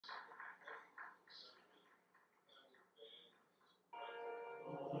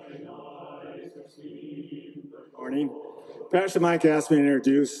Morning. Pastor Mike asked me to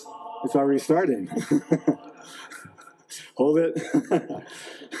introduce. It's already starting. Hold it.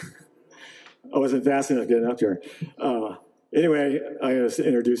 I wasn't fast enough getting up here. Anyway, I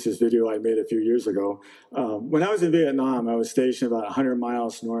introduced this video I made a few years ago. When I was in Vietnam, I was stationed about 100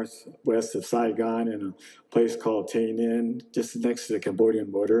 miles northwest of Saigon in a place called Tay Ninh, just next to the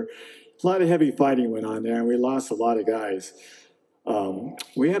Cambodian border. A lot of heavy fighting went on there, and we lost a lot of guys.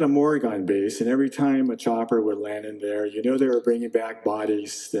 We had a morgue on base, and every time a chopper would land in there, you know they were bringing back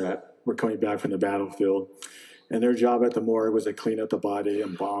bodies that were coming back from the battlefield. And their job at the morgue was to clean up the body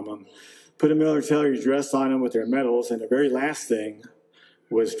and bomb them, put a military dress on them with their medals, and the very last thing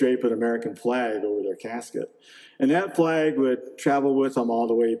was drape an American flag over their casket. And that flag would travel with them all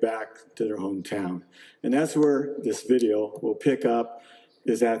the way back to their hometown. And that's where this video will pick up,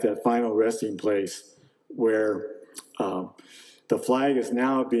 is at that final resting place where the flag is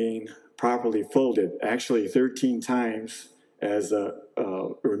now being properly folded, actually 13 times as a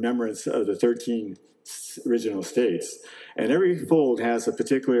remembrance of the 13 original states. And every fold has a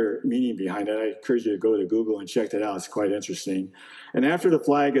particular meaning behind it. I encourage you to go to Google and check that out. It's quite interesting. And after the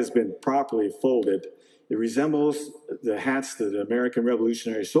flag has been properly folded, it resembles the hats that the American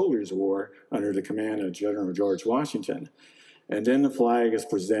Revolutionary Soldiers wore under the command of General George Washington. And then the flag is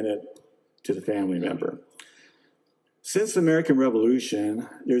presented to the family member. Since the American Revolution,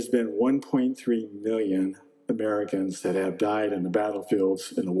 there's been 1.3 million Americans that have died in the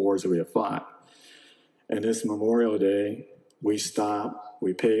battlefields in the wars that we have fought. And this Memorial Day, we stop,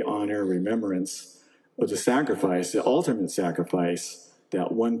 we pay honor, remembrance of the sacrifice, the ultimate sacrifice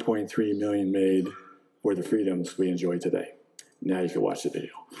that 1.3 million made for the freedoms we enjoy today. Now you can watch the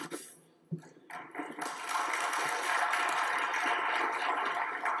video.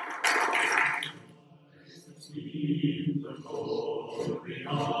 The glory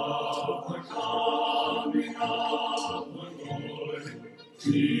of the coming of the Lord.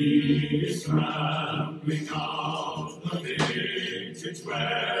 He is trampling out the vintage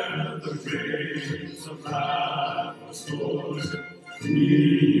where the grapes of wrath were stored.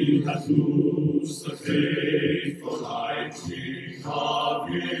 He hath loosed the faithful lightning of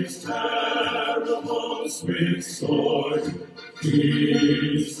his terrible swift sword.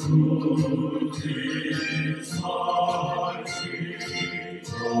 His truth is mighty.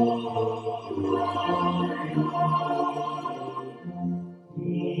 Glory,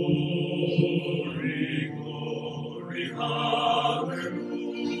 glory, hallelujah.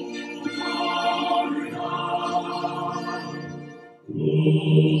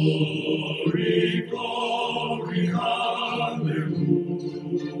 Glory, glory, hallelujah.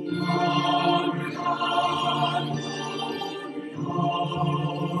 Glory, hallelujah.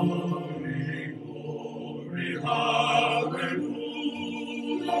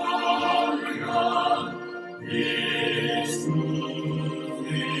 His truth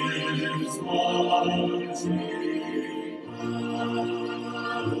is mighty.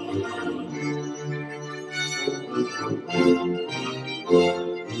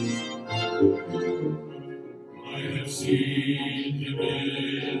 I have seen him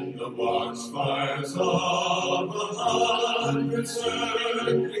in the watchfires of 100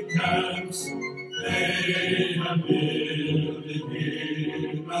 circling camps. They have built in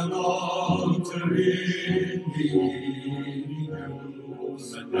him an altar in the evening dews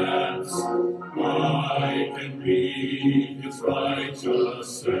and dance. I can read his righteous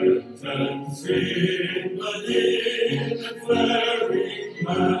sentence in the dim and flaring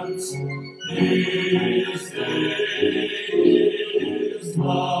lamps. His day is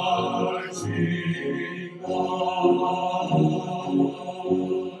marching on.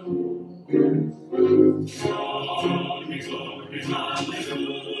 Glory, glory,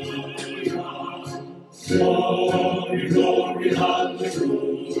 hallelujah. Glory, glory,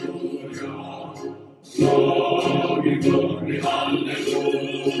 hallelujah. Glory, glory, hallelujah.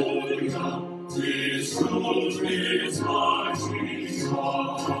 His truth is marching on.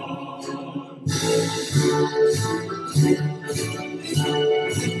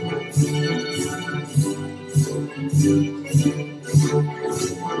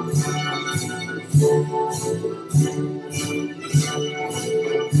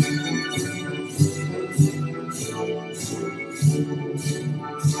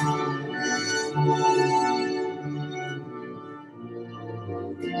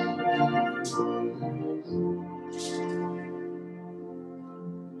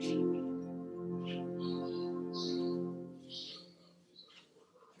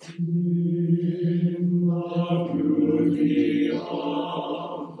 In the beauty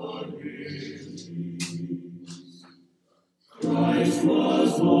of the release, Christ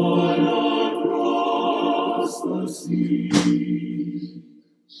was born of the sea.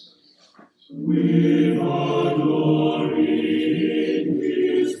 With our glory in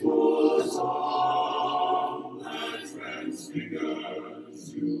his bosom, and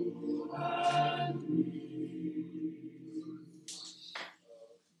transfigures you and me.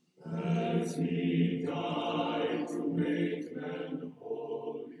 As he died to make men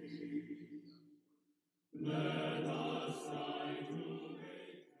holy, let us die to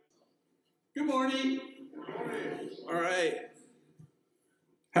make. Good morning. All right.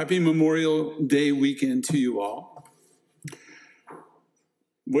 Happy Memorial Day weekend to you all.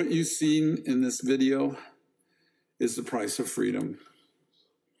 What you've seen in this video is the price of freedom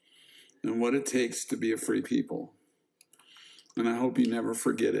and what it takes to be a free people. And I hope you never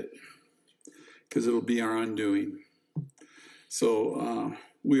forget it, because it'll be our undoing. So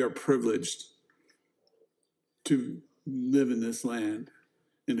we are privileged to live in this land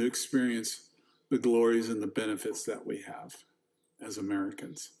and to experience the glories and the benefits that we have as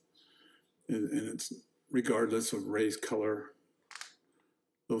Americans. And it's regardless of race, color,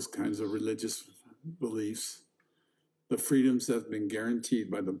 those kinds of religious beliefs. The freedoms that have been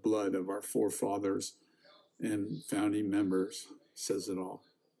guaranteed by the blood of our forefathers and founding members says it all.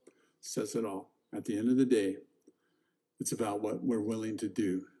 Says it all. At the end of the day, it's about what we're willing to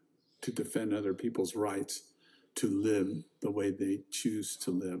do to defend other people's rights to live the way they choose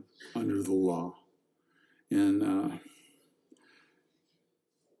to live under the law. And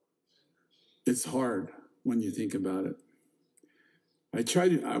it's hard when you think about it.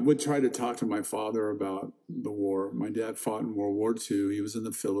 I would try to talk to my father about the war. My dad fought in World War II. He was in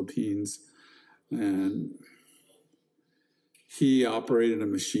the Philippines, and he operated a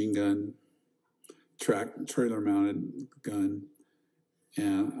machine gun, trailer-mounted gun.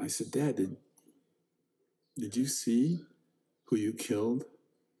 And I said, Dad, did you see who you killed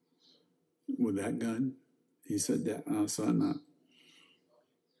with that gun? He said, son,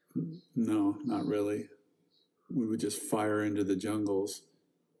 no, not really. We would just fire into the jungles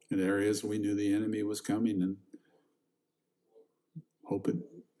in areas we knew the enemy was coming and hope it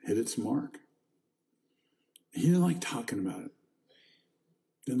hit its mark. He didn't like talking about it.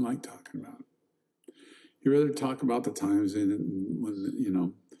 Didn't like talking about it. He'd rather talk about the times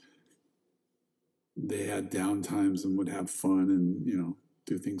when, they had down times and would have fun and,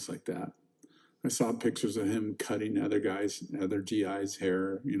 do things like that. I saw pictures of him cutting other GIs'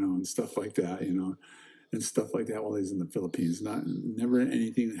 hair, and stuff like that, and stuff like that while he's in the Philippines. Never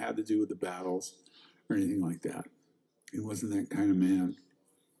anything that had to do with the battles or anything like that. He wasn't that kind of man.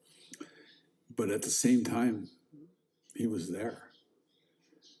 But at the same time, he was there.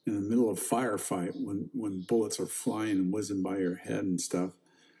 In the middle of a firefight, when bullets are flying and whizzing by your head and stuff,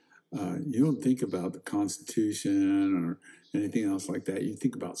 you don't think about the Constitution or anything else like that. You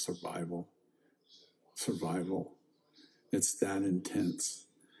think about survival. Survival. It's that intense.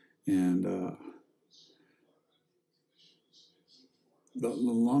 And the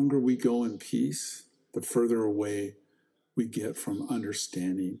longer we go in peace, the further away we get from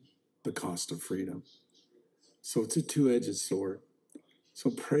understanding the cost of freedom. So it's a two-edged sword. So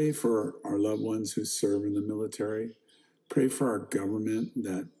pray for our loved ones who serve in the military. Pray for our government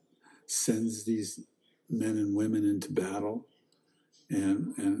that sends these men and women into battle,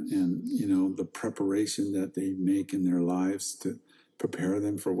 and the preparation that they make in their lives to prepare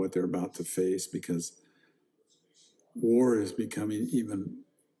them for what they're about to face, because war is becoming even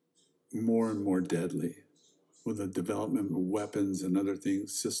more and more deadly with the development of weapons and other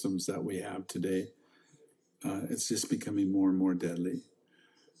things, systems that we have today. It's just becoming more and more deadly.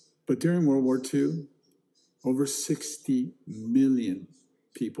 But during World War II, over 60 million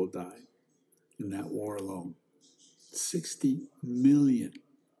people died in that war alone. 60 million.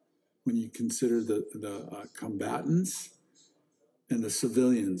 When you consider the combatants and the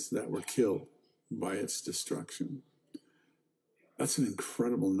civilians that were killed by its destruction. That's an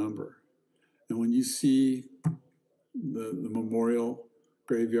incredible number. And when you see the memorial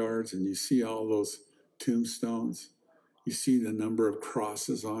graveyards and you see all those tombstones, you see the number of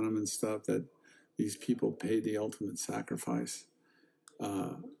crosses on them and stuff, that these people paid the ultimate sacrifice.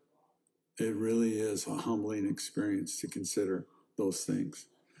 It really is a humbling experience to consider those things.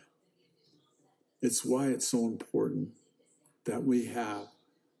 It's why it's so important that we have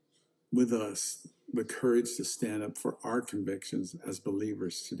with us the courage to stand up for our convictions as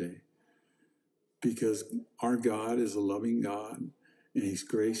believers today. Because our God is a loving God, and he's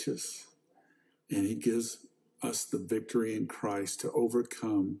gracious, and he gives us the victory in Christ to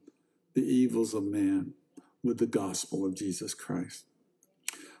overcome the evils of man with the gospel of Jesus Christ.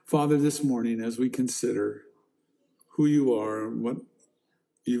 Father, this morning, as we consider who you are and what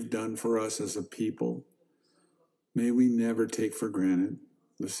you've done for us as a people, May we never take for granted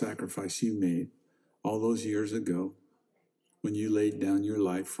the sacrifice you made all those years ago when you laid down your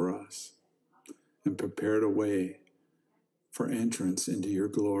life for us and prepared a way for entrance into your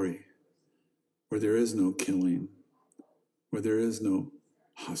glory, where there is no killing, where there is no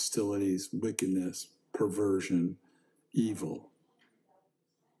hostilities, wickedness, perversion, evil,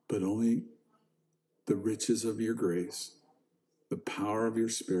 but only the riches of your grace, the power of your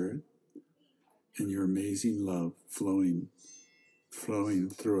Spirit, and your amazing love flowing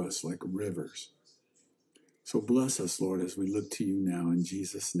through us like rivers. So bless us, Lord, as we look to you now in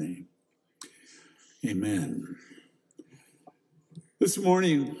Jesus' name. Amen. This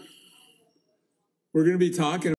morning, we're going to be talking